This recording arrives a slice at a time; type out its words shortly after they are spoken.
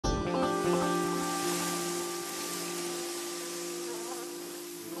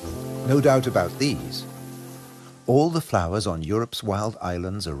No doubt about these. All the flowers on Europe's wild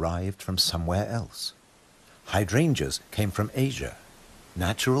islands arrived from somewhere else. Hydrangeas came from Asia.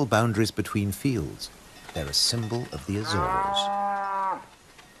 Natural boundaries between fields. They're a symbol of the Azores.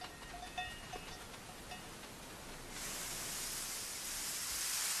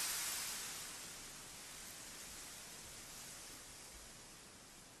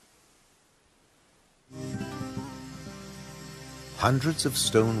 Hundreds of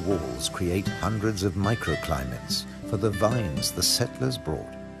stone walls create hundreds of microclimates for the vines the settlers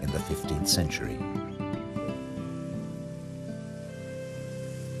brought in the 15th century.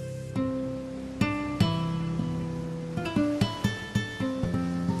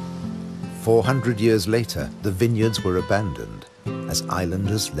 "400 years later, the vineyards were abandoned as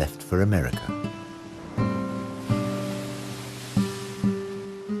islanders left for America.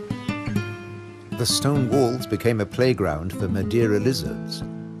 The stone walls became a playground for Madeira lizards.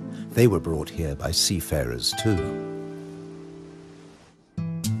 They were brought here by seafarers too.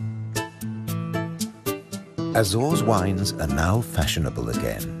 Azores wines are now fashionable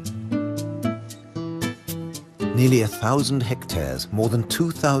again. Nearly 1,000 hectares, more than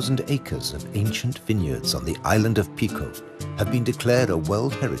 2,000 acres of ancient vineyards on the island of Pico have been declared a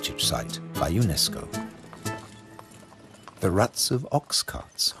World Heritage Site by UNESCO. The ruts of ox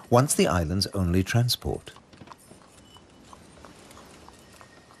carts, once the island's only transport.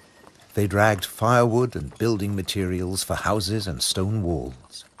 They dragged firewood and building materials for houses and stone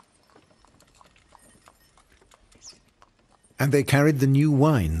walls. And they carried the new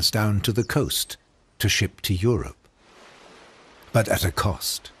wines down to the coast to ship to Europe. But at a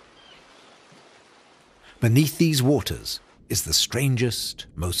cost. Beneath these waters is the strangest,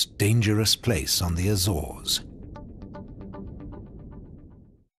 most dangerous place on the Azores.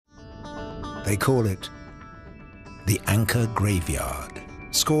 They call it the Anchor Graveyard.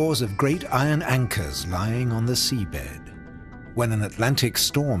 Scores of great iron anchors lying on the seabed. When an Atlantic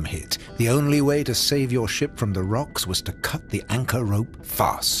storm hit, the only way to save your ship from the rocks was to cut the anchor rope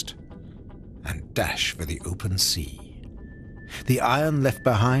fast and dash for the open sea. The iron left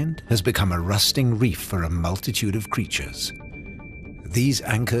behind has become a rusting reef for a multitude of creatures. These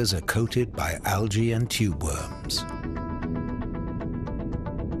anchors are coated by algae and tube worms.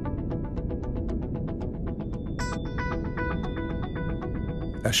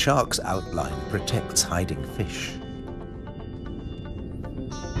 A shark's outline protects hiding fish.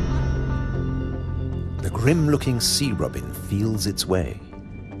 The grim-looking sea robin feels its way.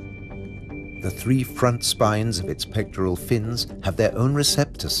 The 3 front spines of its pectoral fins have their own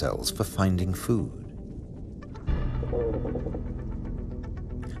receptor cells for finding food.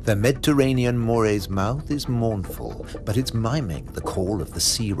 The Mediterranean moray's mouth is mournful, but it's miming the call of the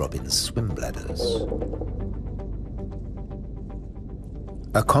sea robin's swim bladders.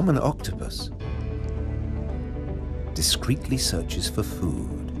 A common octopus discreetly searches for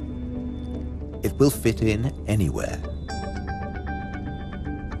food. It will fit in anywhere.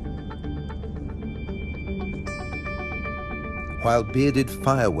 While bearded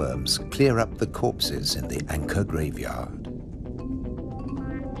fireworms clear up the corpses in the Anchor Graveyard.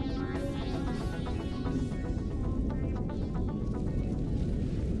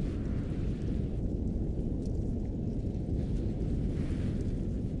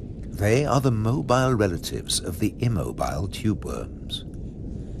 They are the mobile relatives of the immobile tube worms.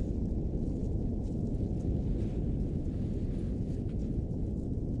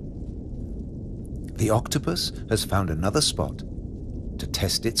 The octopus has found another spot to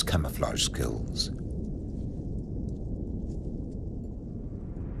test its camouflage skills.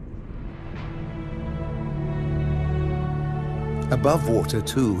 Above water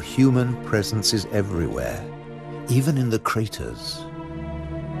too, human presence is everywhere, even in the craters.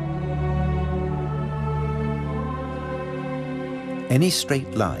 Any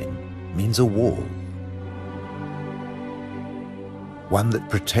straight line means a wall. One that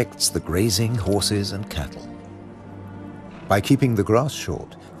protects the grazing horses and cattle. By keeping the grass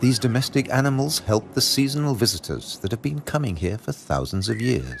short, these domestic animals help the seasonal visitors that have been coming here for thousands of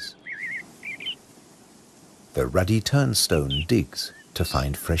years. The ruddy turnstone digs to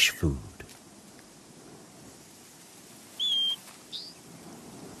find fresh food.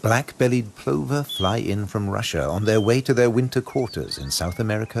 Black-bellied plover fly in from Russia on their way to their winter quarters in South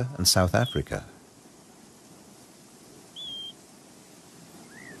America and South Africa.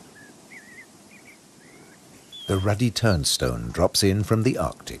 The ruddy turnstone drops in from the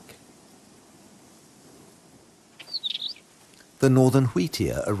Arctic. The northern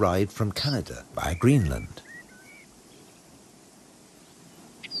wheatear arrived from Canada via Greenland.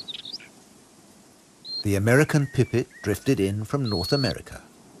 The American pipit drifted in from North America.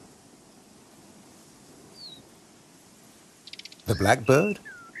 The blackbird?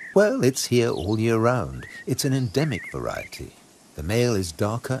 Well, it's here all year round. It's an endemic variety. The male is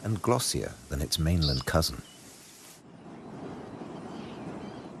darker and glossier than its mainland cousin.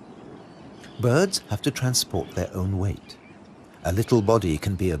 Birds have to transport their own weight. A little body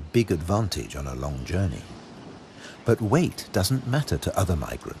can be a big advantage on a long journey. But weight doesn't matter to other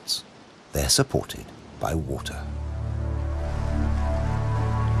migrants. They're supported by water.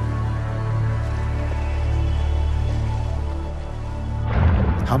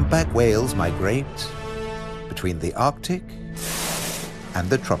 Humpback whales migrate between the Arctic and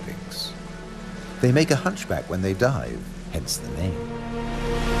the tropics. They make a hunchback when they dive, hence the name.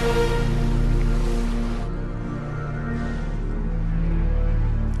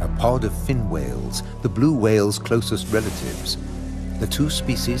 A pod of fin whales, the blue whale's closest relatives. The two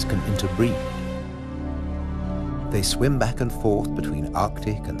species can interbreed. They swim back and forth between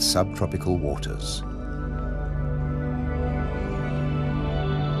Arctic and subtropical waters.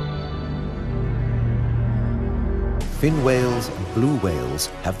 Fin whales and blue whales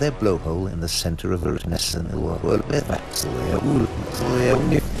have their blowhole in the center of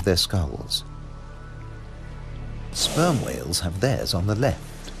their skulls. Sperm whales have theirs on the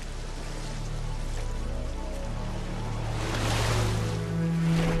left.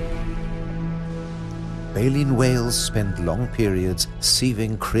 Baleen whales spend long periods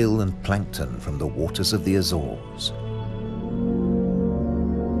sieving krill and plankton from the waters of the Azores.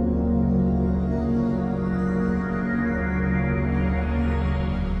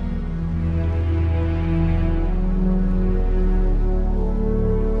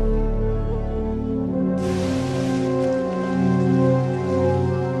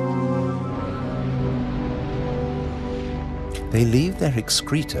 They leave their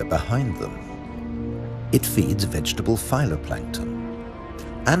excreta behind them. It feeds vegetable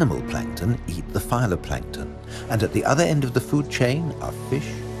phytoplankton. Animal plankton eat the phytoplankton, and at the other end of the food chain are fish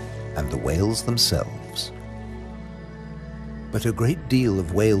and the whales themselves. But a great deal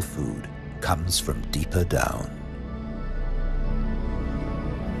of whale food comes from deeper down.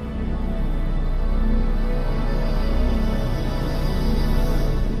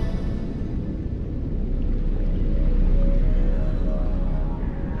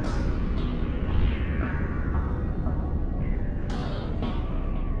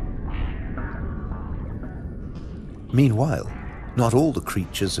 Meanwhile, not all the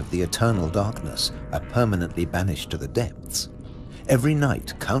creatures of the eternal darkness are permanently banished to the depths. Every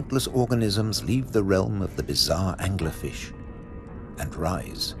night, countless organisms leave the realm of the bizarre anglerfish and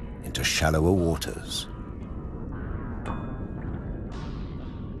rise into shallower waters.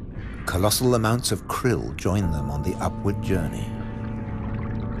 Colossal amounts of krill join them on the upward journey.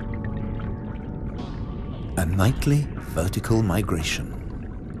 A nightly vertical migration.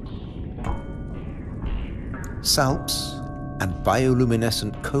 Salps and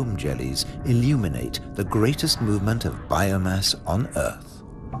bioluminescent comb jellies illuminate the greatest movement of biomass on Earth.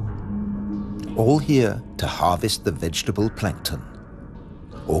 All here to harvest the vegetable plankton,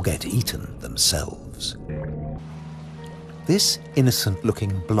 or get eaten themselves. This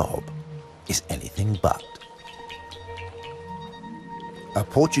innocent-looking blob is anything but. A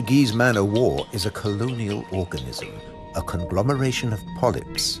Portuguese man-o'-war is a colonial organism, a conglomeration of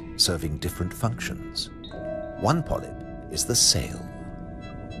polyps serving different functions. One polyp is the sail.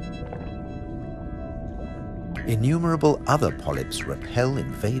 Innumerable other polyps repel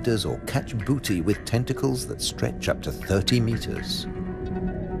invaders or catch booty with tentacles that stretch up to 30 meters.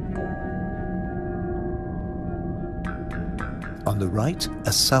 On the right,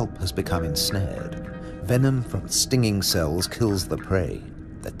 a salp has become ensnared. Venom from stinging cells kills the prey.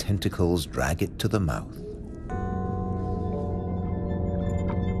 The tentacles drag it to the mouth.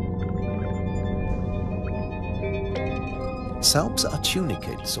 Salps are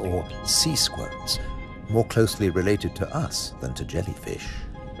tunicates or sea squirts, more closely related to us than to jellyfish.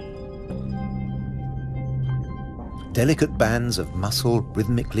 Delicate bands of muscle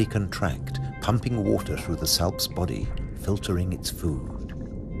rhythmically contract, pumping water through the salp's body, filtering its food.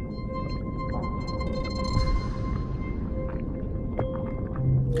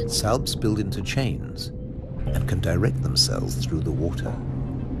 Salps build into chains and can direct themselves through the water.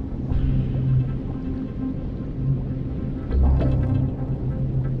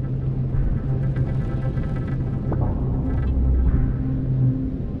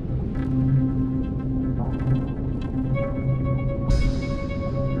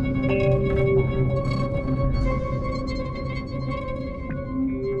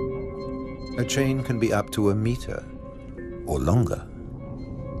 A chain can be up to 1 meter or longer.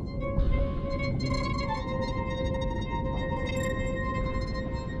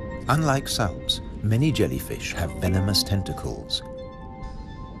 Unlike salps, Many jellyfish have venomous tentacles,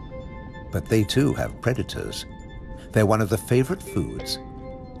 but they too have predators. They're one of the favorite foods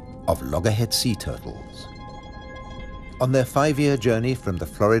of loggerhead sea turtles. On their 5-year journey from the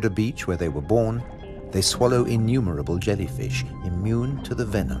Florida beach where they were born, they swallow innumerable jellyfish immune to the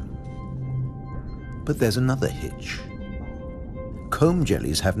venom. But there's another hitch. Comb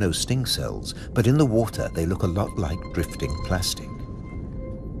jellies have no sting cells, but in the water they look a lot like drifting plastic.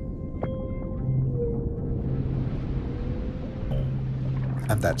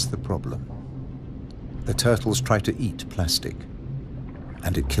 And that's the problem. The turtles try to eat plastic,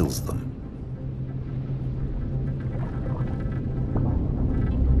 and it kills them.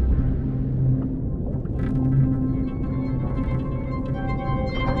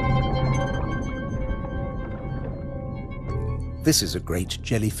 This is a great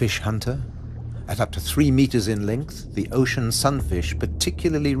jellyfish hunter. At up to 3 meters in length, the ocean sunfish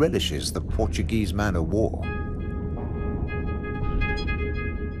particularly relishes the Portuguese man-o'-war.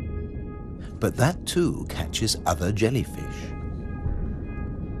 But that too catches other jellyfish.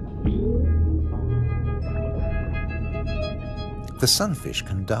 The sunfish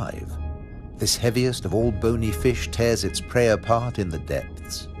can dive. This heaviest of all bony fish tears its prey apart in the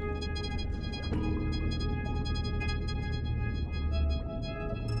depths.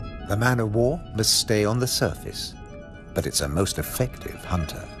 The man-o'-war must stay on the surface, but it's a most effective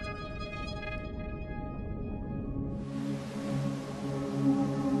hunter.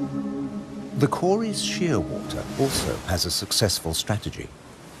 The Cory's shearwater also has a successful strategy,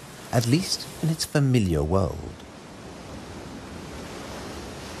 at least in its familiar world.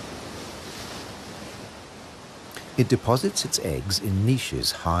 It deposits its eggs in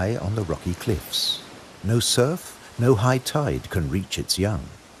niches high on the rocky cliffs. No surf, no high tide can reach its young.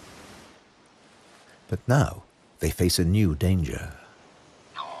 But now they face a new danger.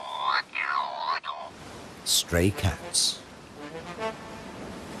 Stray cats.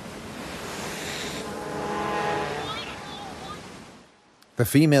 The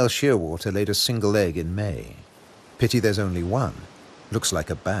female shearwater laid a single egg in May. Pity there's only one. Looks like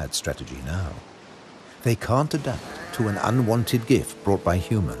a bad strategy now. They can't adapt to an unwanted gift brought by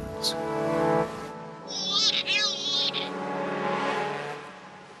humans.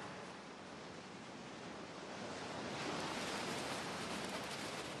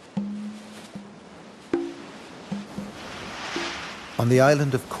 On the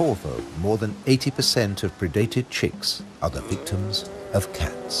island of Corvo, more than 80% of predated chicks are the victims of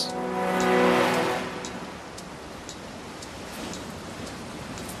cats.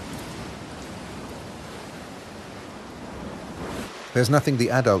 There's nothing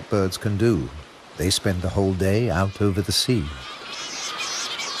the adult birds can do. They spend the whole day out over the sea.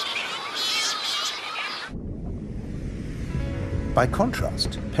 By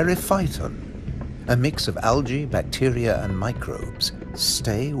contrast, periphyton, a mix of algae, bacteria and microbes,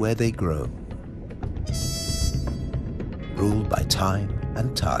 stay where they grow, ruled by time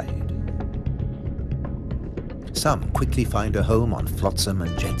and tide. Some quickly find a home on flotsam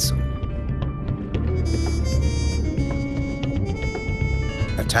and jetsam.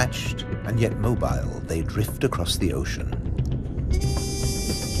 Attached and yet mobile, they drift across the ocean.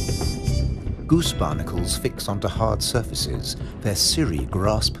 Goose barnacles fix onto hard surfaces. Their cirri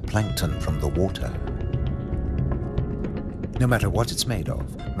grasp plankton from the water. No matter what it's made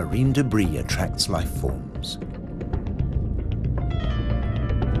of, marine debris attracts life forms.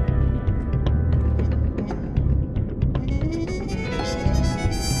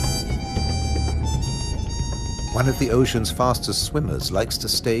 One of the ocean's fastest swimmers likes to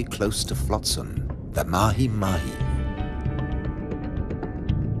stay close to flotsam, the mahi-mahi.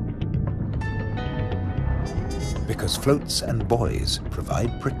 Because floats and buoys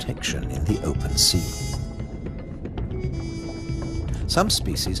provide protection in the open sea. Some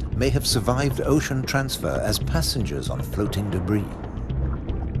species may have survived ocean transfer as passengers on floating debris.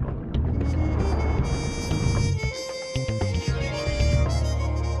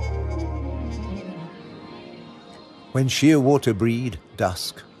 When shearwater breed,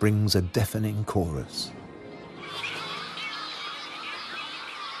 dusk brings a deafening chorus.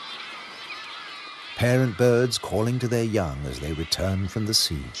 Parent birds calling to their young as they return from the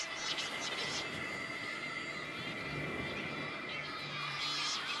sea.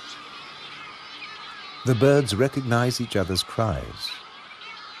 The birds recognize each other's cries.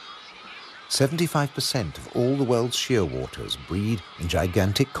 75% of all the world's shearwaters breed in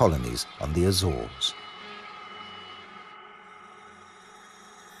gigantic colonies on the Azores.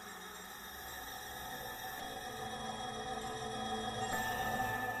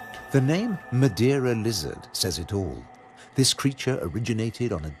 The name Madeira lizard says it all. This creature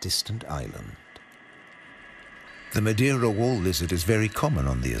originated on a distant island. The Madeira wall lizard is very common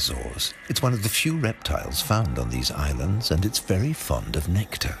on the Azores. It's one of the few reptiles found on these islands, and it's very fond of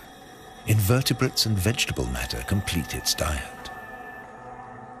nectar. Invertebrates and vegetable matter complete its diet.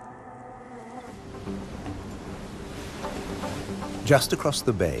 Just across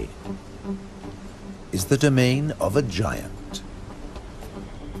the bay is the domain of a giant.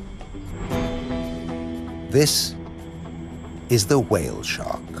 This is the whale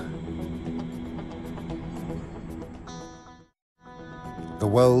shark. The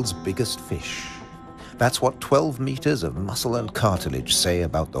world's biggest fish. That's what 12 meters of muscle and cartilage say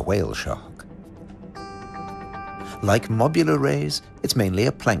about the whale shark. Like mobula rays, it's mainly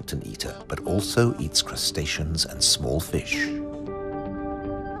a plankton eater, but also eats crustaceans and small fish.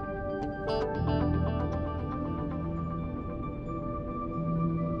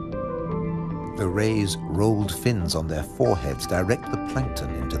 The rays' rolled fins on their foreheads direct the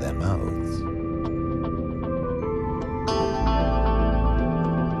plankton into their mouths.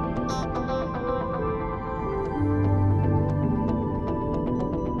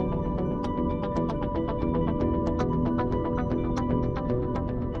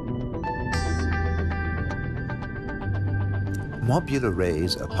 Mobula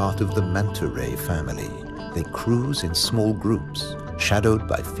rays are part of the manta ray family. They cruise in small groups, shadowed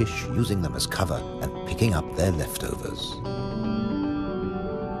by fish using them as cover and picking up their leftovers.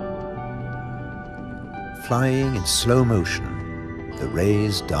 Flying in slow motion, the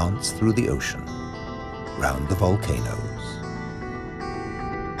rays dance through the ocean, round the volcanoes.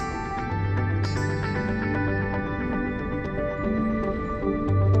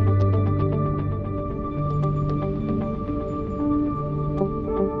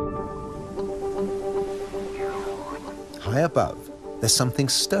 High above, there's something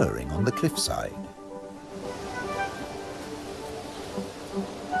stirring on the cliffside.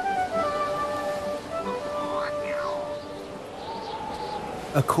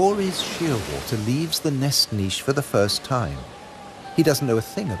 A Cory's shearwater leaves the nest niche for the first time. He doesn't know a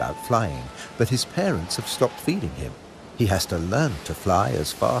thing about flying, but his parents have stopped feeding him. He has to learn to fly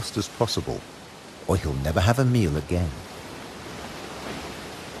as fast as possible, or he'll never have a meal again.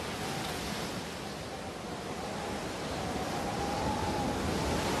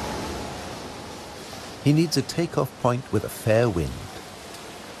 He needs a takeoff point with a fair wind.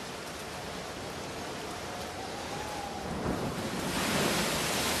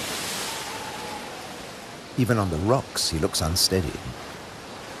 Even on the rocks, he looks unsteady.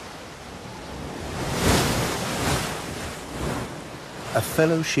 A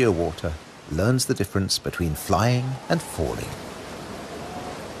fellow shearwater learns the difference between flying and falling.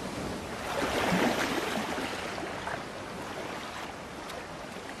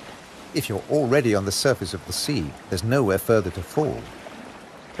 If you're already on the surface of the sea, there's nowhere further to fall.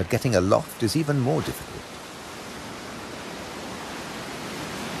 But getting aloft is even more difficult.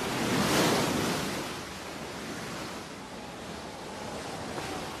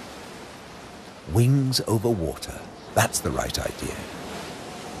 Wings over water. That's the right idea.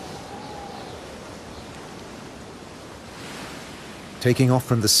 Taking off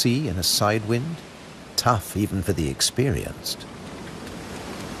from the sea in a side wind? Tough even for the experienced.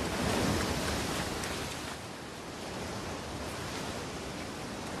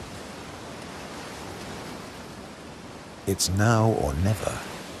 It's now or never.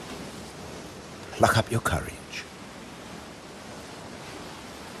 Pluck up your courage.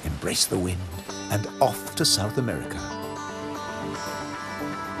 Embrace the wind and off to South America.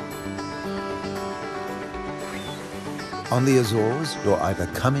 On the Azores, you're either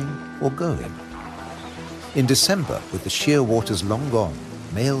coming or going. In December, with the shearwaters long gone,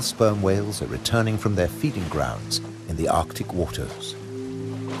 male sperm whales are returning from their feeding grounds in the Arctic waters.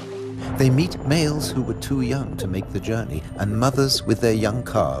 They meet males who were too young to make the journey and mothers with their young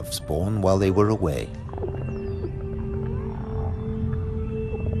calves born while they were away.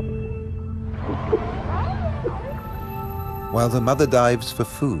 While the mother dives for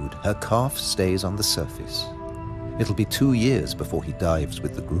food, her calf stays on the surface. It'll be 2 years before he dives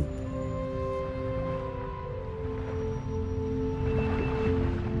with the group.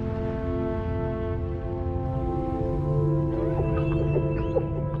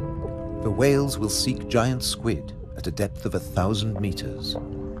 The whales will seek giant squid at a depth of 1,000 meters.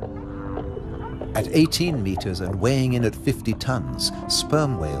 At 18 meters and weighing in at 50 tons,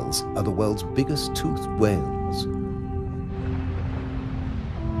 sperm whales are the world's biggest toothed whales.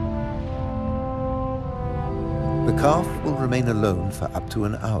 The calf will remain alone for up to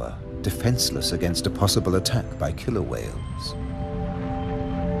an hour, defenseless against a possible attack by killer whales.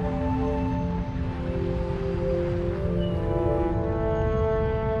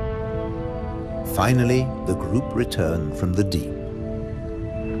 Finally, the group return from the deep.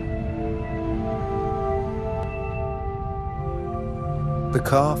 The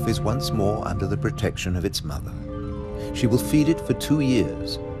calf is once more under the protection of its mother. She will feed it for 2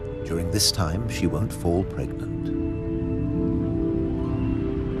 years. During this time, she won't fall pregnant.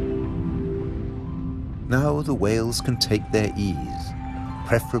 Now the whales can take their ease,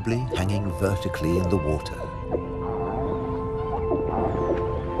 preferably hanging vertically in the water.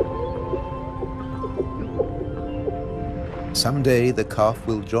 Someday the calf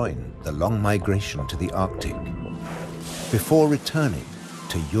will join the long migration to the Arctic, before returning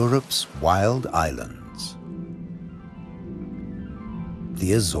to Europe's wild islands,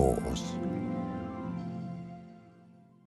 the Azores.